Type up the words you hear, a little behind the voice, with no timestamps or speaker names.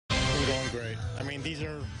Great. I mean,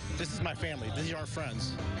 this is my family. These are our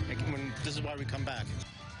friends. This is why we come back.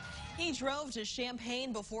 He drove to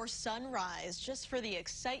Champaign before sunrise just for the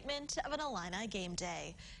excitement of an Illini game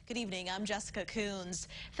day. Good evening, I'm Jessica Coons.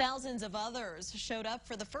 Thousands of others showed up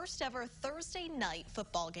for the first ever Thursday night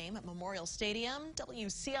football game at Memorial Stadium.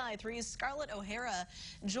 WCI3's Scarlett O'Hara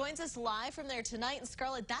joins us live from there tonight. And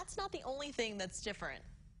Scarlett, that's not the only thing that's different.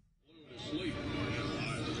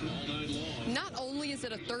 Not only is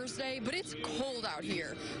it a Thursday, but it's cold out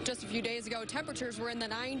here. Just a few days ago, temperatures were in the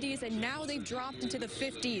 90s, and now they've dropped into the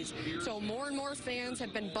 50s. So more and more fans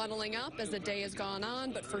have been bundling up as the day has gone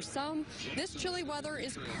on, but for some, this chilly weather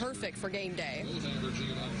is perfect for game day.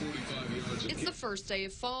 It's the first day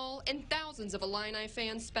of fall, and thousands of Illini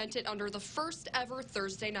fans spent it under the first ever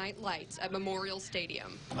Thursday night lights at Memorial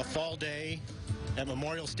Stadium. A fall day at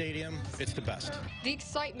Memorial Stadium, it's the best. The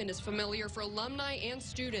excitement is familiar for alumni and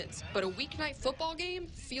students, but a weeknight football game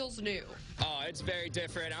feels new. Oh, it's very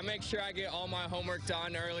different. I make sure I get all my homework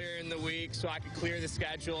done earlier in the week so I can clear the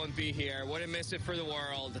schedule and be here. Wouldn't miss it for the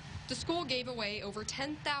world. The school gave away over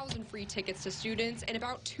 10,000 free tickets to students and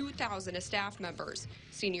about 2,000 to staff members.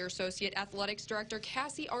 Senior Associate Athletics Director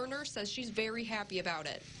Cassie Arner says she's very happy about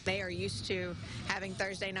it. They are used to having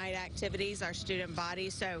Thursday night activities, our student body,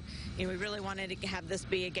 so we really wanted to have this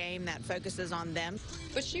be a game that focuses on them.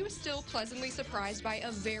 But she was still pleasantly surprised by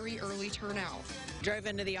a very early turnout. Drove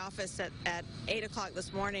into the office at 8 o'clock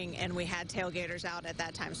this morning, and we had tailgaters out at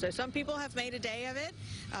that time. So some people have made a day of it,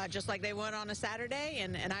 just like they would on a Saturday,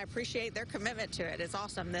 and I appreciate their commitment to it. It's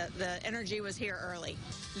awesome. The energy was here early.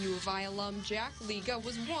 U of I alum Jack Liga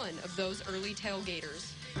was one of those early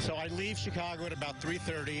tailgaters. So I leave Chicago at about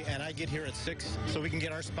 3:30, and I get here at 6 so we can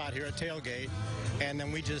get our spot here at tailgate, and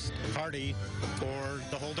then we just party for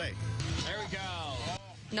the whole day. There we go.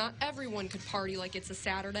 Not everyone could party like it's a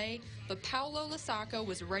Saturday, but Paolo Lasacco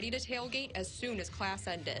was ready to tailgate as soon as class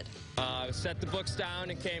ended. Set the books down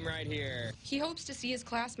and came right here. He hopes to see his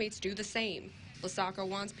classmates do the same. Lasacco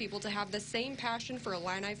wants people to have the same passion for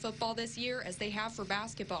Illini football this year as they have for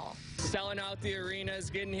basketball. Selling out the arenas,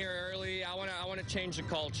 getting here early. I want to change the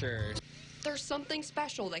culture. There's something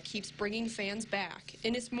special that keeps bringing fans back,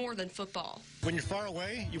 and it's more than football. When you're far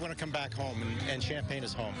away, you want to come back home, and Champaign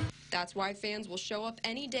is home. That's why fans will show up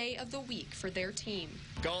any day of the week for their team.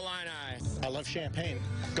 Go Illini. I love Champaign.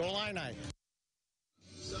 Go Illini.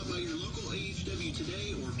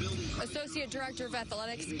 Associate Director of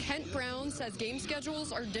Athletics Kent Brown says game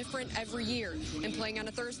schedules are different every year, and playing on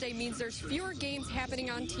a Thursday means there's fewer games happening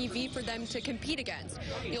on TV for them to compete against.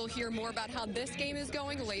 You'll hear more about how this game is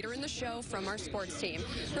going later in the show from our sports team.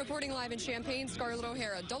 Reporting live in Champaign, Scarlett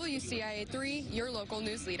O'Hara, WCIA 3, your local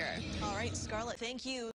news leader. All right, Scarlett, thank you.